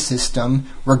to a system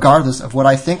regardless of what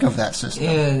I think of that system.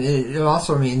 And it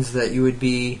also means that you would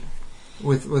be,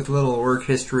 with little work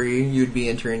history, you'd be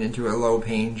entering into a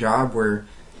low-paying job where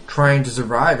trying to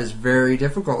survive is very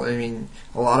difficult. I mean,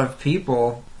 a lot of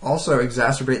people also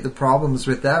exacerbate the problems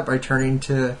with that by turning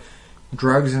to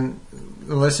drugs and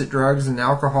illicit drugs and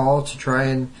alcohol to try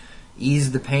and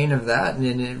ease the pain of that,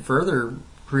 and it further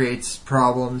creates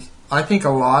problems. I think a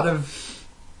lot of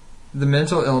the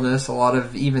mental illness, a lot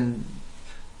of even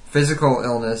physical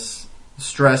illness,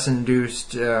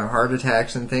 stress-induced heart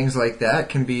attacks and things like that,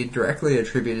 can be directly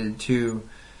attributed to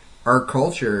our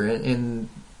culture and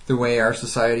the way our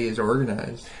society is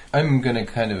organized. I'm going to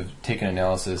kind of take an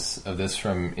analysis of this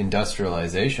from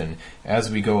industrialization.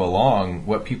 As we go along,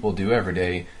 what people do every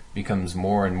day becomes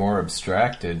more and more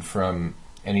abstracted from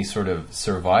any sort of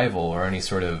survival or any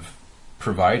sort of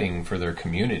providing for their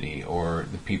community or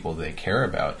the people they care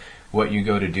about. What you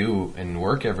go to do and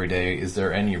work every day, is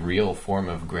there any real form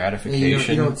of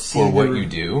gratification for what you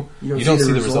do? You don't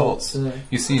see the results. Yeah.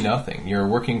 You see nothing. You're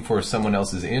working for someone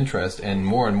else's interest, and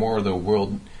more the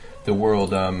world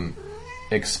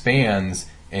expands,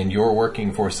 and you're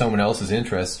working for someone else's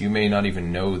interest. You may not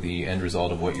even know the end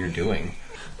result of what you're doing.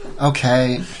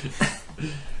 Okay.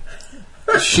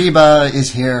 Sheba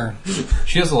is here.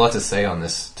 She has a lot to say on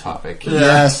this topic.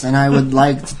 Yes, and I would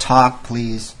like to talk,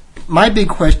 please. My big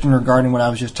question regarding what I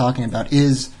was just talking about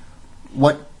is,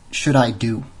 what should I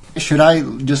do? Should I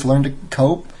just learn to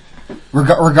cope,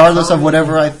 regardless of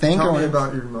whatever I think? Tell me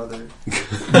about your mother.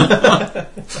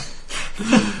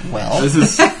 Well,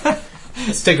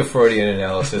 let's take a Freudian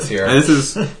analysis here.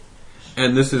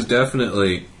 And this is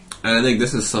definitely, and I think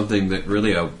this is something that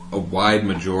really a wide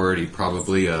majority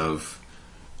probably of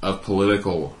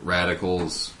political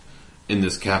radicals in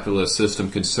this capitalist system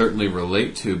can certainly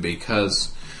relate to,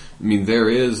 because I mean, there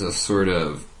is a sort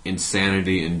of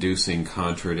insanity-inducing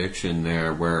contradiction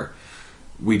there where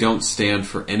we don't stand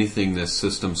for anything this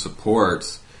system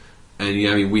supports, and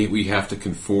yeah, I mean, we have to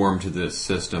conform to this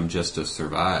system just to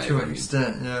survive. To an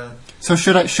extent, yeah. So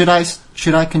should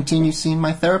I continue seeing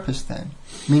my therapist then?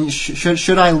 I mean,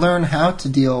 should I learn how to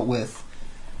deal with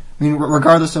I mean,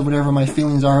 regardless of whatever my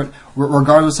feelings are,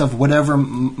 regardless of whatever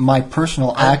my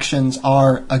personal actions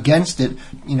are against it,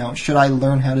 should I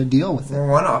learn how to deal with it? Well,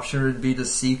 one option would be to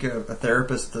seek a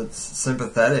therapist that's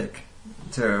sympathetic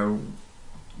to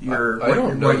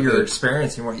what you're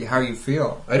experiencing, how you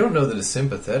feel. I don't know that a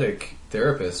sympathetic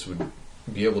therapist would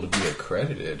be able to be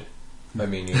accredited. I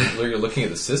mean, you're looking at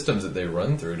the systems that they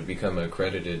run through to become an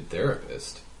accredited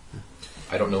therapist.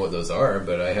 I don't know what those are,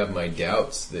 but I have my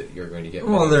doubts that you're going to get.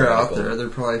 Well, they're out there. They're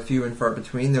probably few and far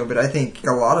between, though. But I think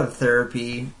a lot of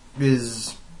therapy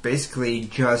is basically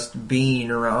just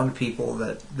being around people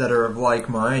that are of like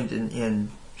mind and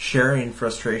sharing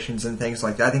frustrations and things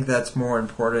like that. I think that's more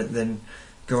important than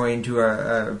going to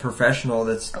a professional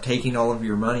that's taking all of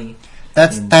your money.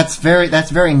 That's very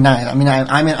nice. I mean,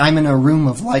 I'm in a room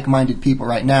of like-minded people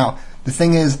right now. The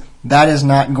thing is, that is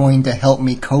not going to help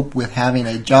me cope with having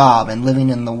a job and living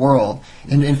in the world.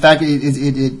 And in fact,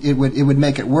 it would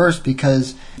make it worse,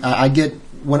 because I get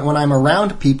when I'm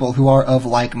around people who are of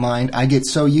like mind, I get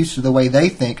so used to the way they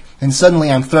think, and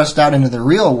suddenly I'm thrust out into the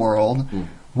real world,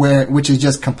 which is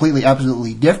just completely,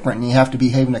 absolutely different, and you have to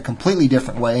behave in a completely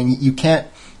different way, and you can't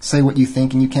say what you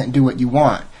think, and you can't do what you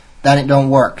want. That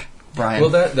don't work, Brian. Well,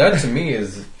 that to me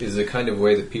is a kind of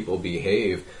way that people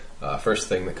behave. First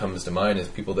thing that comes to mind is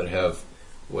people that have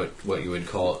what you would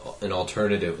call an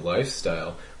alternative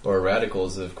lifestyle, or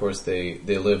radicals. Of course, they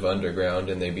live underground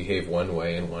and they behave one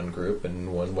way in one group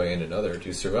and one way in another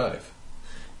to survive.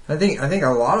 I think a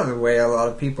lot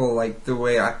of people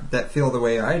that feel the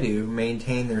way I do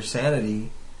maintain their sanity.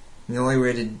 And the only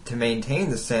way to maintain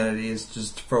the sanity is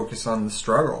just to focus on the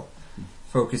struggle,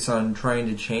 focus on trying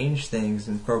to change things,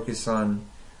 and focus on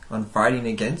fighting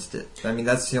against it. I mean,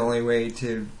 that's the only way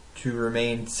to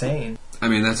remain sane. I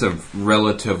mean, that's a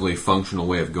relatively functional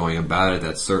way of going about it.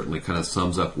 That certainly kind of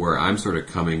sums up where I'm sort of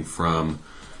coming from.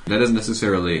 That doesn't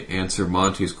necessarily answer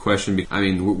Monte's question. I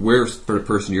mean, where sort of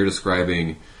person you're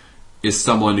describing is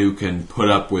someone who can put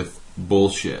up with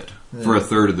bullshit for a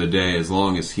third of the day, as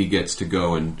long as he gets to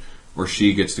go or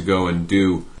she gets to go and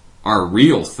do our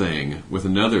real thing with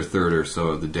another third or so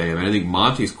of the day. I mean, I think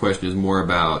Monte's question is more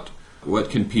about what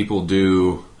can people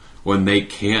do when they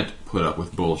can't put up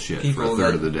with bullshit for a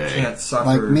third of the day. Can't suffer.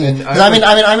 Like me.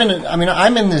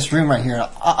 I'm in this room right here.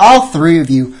 All three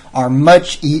of you are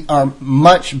much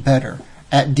better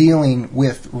at dealing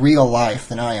with real life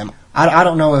than I am. I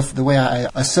don't know if the way I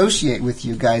associate with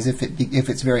you guys, if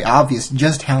it's very obvious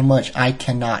just how much I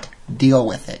cannot deal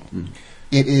with it.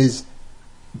 It is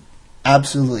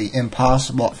absolutely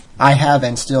impossible. I have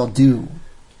and still do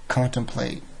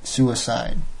contemplate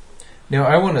suicide. Now,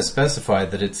 I want to specify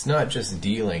that it's not just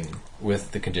dealing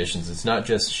with the conditions. It's not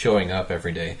just showing up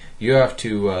every day. You have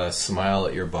to smile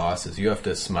at your bosses. You have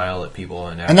to smile at people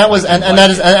and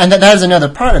that is another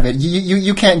part of it.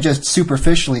 You can't just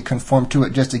superficially conform to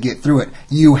it just to get through it.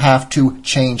 You have to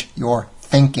change your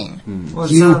thinking. Well,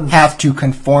 you have to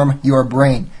conform your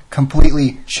brain.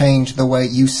 Completely change the way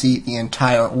you see the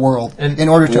entire world in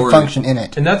order to function in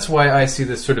it. And that's why I see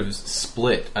this sort of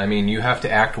split. I mean, you have to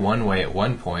act one way at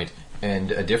one point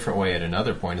and a different way at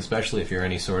another point, especially if you're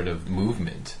any sort of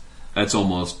movement. That's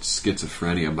almost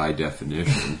schizophrenia by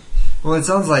definition. Well, it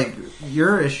sounds like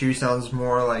your issue sounds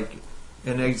more like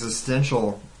an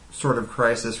existential sort of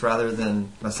crisis rather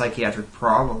than a psychiatric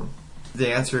problem.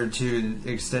 The answer to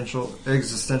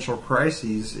existential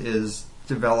crises is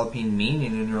developing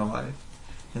meaning in your life.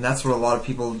 And that's what a lot of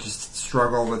people just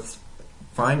struggle with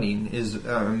finding, is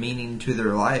a meaning to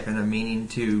their life and a meaning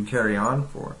to carry on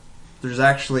for. There's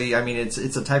actually, I mean, it's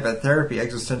a type of therapy,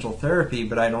 existential therapy,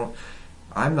 but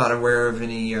I'm not aware of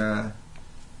any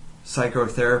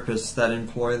psychotherapists that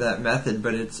employ that method,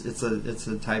 but it's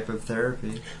a type of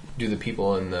therapy. Do the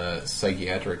people in the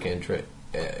psychiatric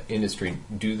industry,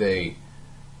 do they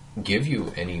give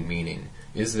you any meaning?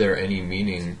 Is there any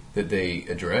meaning that they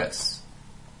address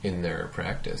in their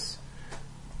practice?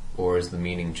 Or is the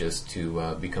meaning just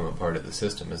to become a part of the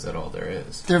system? Is that all there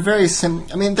is? They're very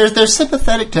they're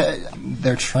sympathetic to.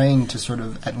 They're trained to sort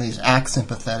of at least act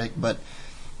sympathetic, but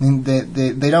I mean,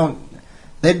 they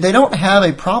don't have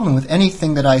a problem with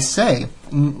anything that I say.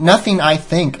 Nothing I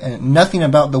think, nothing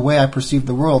about the way I perceive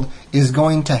the world is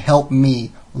going to help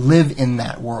me live in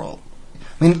that world.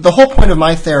 I mean, the whole point of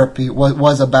my therapy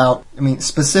was about,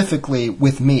 specifically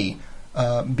with me,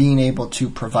 being able to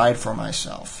provide for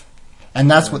myself. And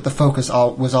that's what the focus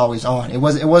was always on. It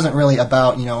wasn't really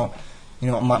about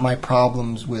my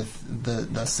problems with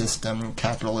the system,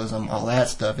 capitalism, all that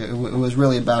stuff. It was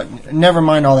really about, never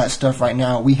mind all that stuff right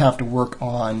now. We have to work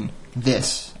on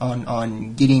this,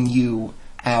 on getting you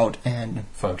out and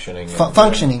functioning.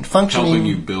 functioning. Helping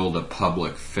you build a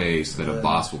public face that a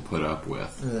boss will put up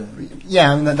with.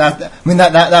 Yeah,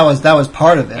 that was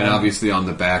part of it. And obviously on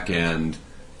the back end,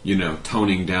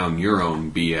 toning down your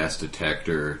own BS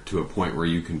detector to a point where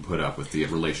you can put up with the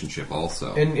relationship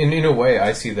also. And in a way,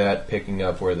 I see that picking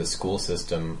up where the school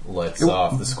system lets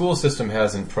off. The school system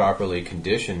hasn't properly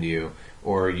conditioned you,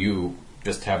 or you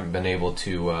just haven't been able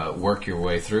to work your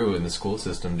way through in the school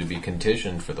system to be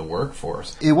conditioned for the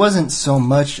workforce. It wasn't so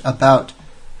much about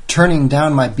turning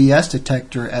down my BS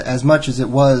detector as much as it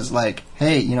was like,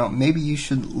 hey, maybe you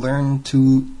should learn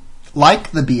to like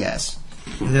the BS.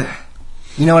 Yeah.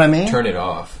 You know what I mean? Turn it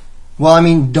off. Well,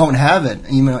 don't have it.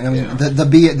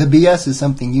 The BS is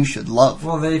something you should love.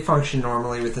 Well, they function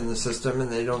normally within the system,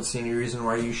 and they don't see any reason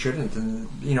why you shouldn't.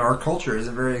 And our culture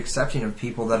isn't very accepting of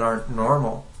people that aren't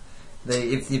normal.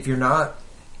 If you're not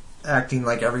acting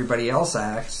like everybody else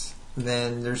acts,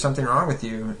 then there's something wrong with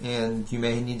you, and you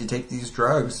may need to take these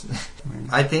drugs.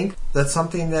 I think that's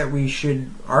something that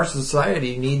our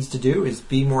society needs to do, is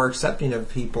be more accepting of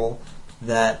people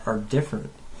that are different.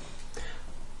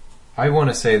 I want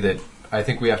to say that I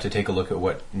think we have to take a look at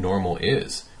what normal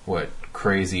is, what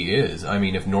crazy is.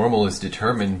 If normal is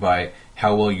determined by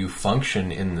how well you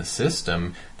function in the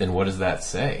system, then what does that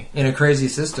say? In a crazy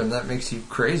system, that makes you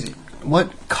crazy.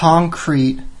 What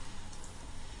concrete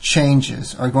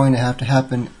changes are going to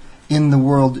happen in the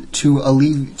world to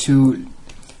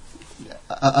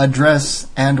address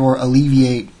and or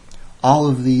alleviate all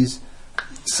of these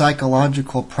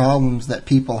psychological problems that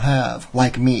people have,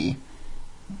 like me?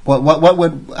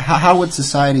 How would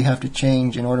society have to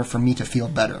change in order for me to feel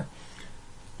better?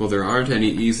 Well, there aren't any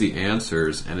easy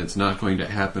answers, and it's not going to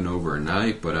happen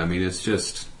overnight. But it's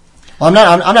just. Well,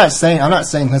 I'm not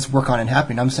saying let's work on it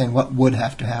happening. I'm saying what would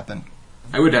have to happen.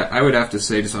 I would have to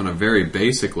say, just on a very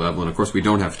basic level, and of course we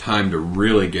don't have time to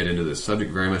really get into this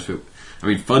subject very much. But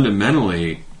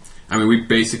fundamentally, we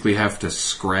basically have to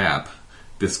scrap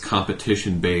this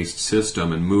competition-based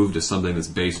system and move to something that's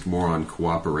based more on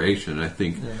cooperation. I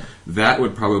think that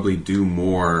would probably do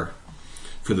more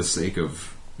for the sake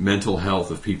of mental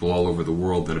health of people all over the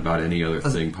world than about any other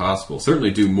thing possible. Certainly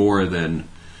do more than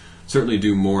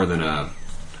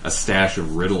a stash of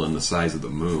Ritalin the size of the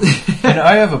moon. And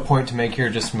I have a point to make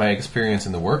here, just my experience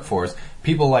in the workforce.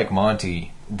 People like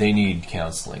Monte, they need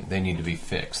counseling. They need to be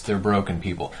fixed. They're broken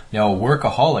people. Now, a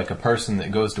workaholic, a person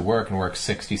that goes to work and works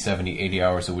 60, 70, 80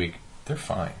 hours a week, they're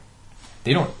fine.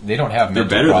 They don't have mental problems. They're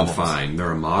better than fine.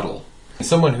 They're a model.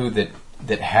 Someone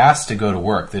that has to go to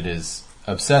work, that is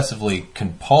obsessively,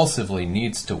 compulsively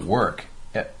needs to work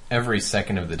every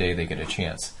second of the day they get a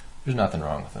chance. There's nothing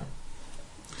wrong with them.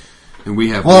 And we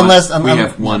have we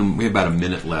have about a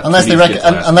minute left. Unless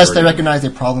they recognize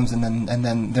their problems and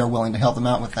then they're willing to help them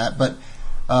out with that. But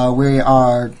we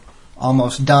are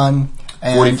almost done.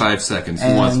 And 45 seconds.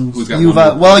 Who's got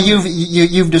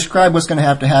you've described what's going to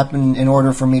have to happen in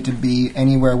order for me to be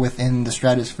anywhere within the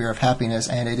stratosphere of happiness,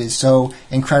 and it is so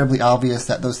incredibly obvious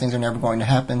that those things are never going to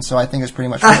happen. So I think it's pretty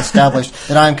much been established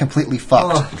that I am completely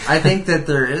fucked. Well, I think that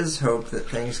there is hope that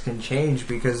things can change,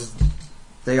 because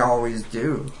they always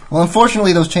do. Well,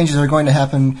 unfortunately, those changes are going to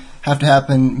have to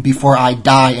happen before I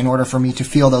die in order for me to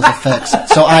feel those effects.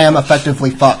 So I am effectively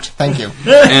fucked. Thank you.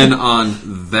 And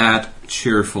on that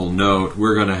cheerful note,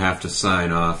 we're going to have to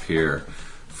sign off here.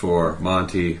 For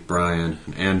Monte, Brian,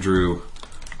 and Andrew,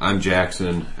 I'm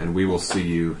Jackson, and we will see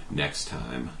you next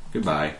time. Goodbye.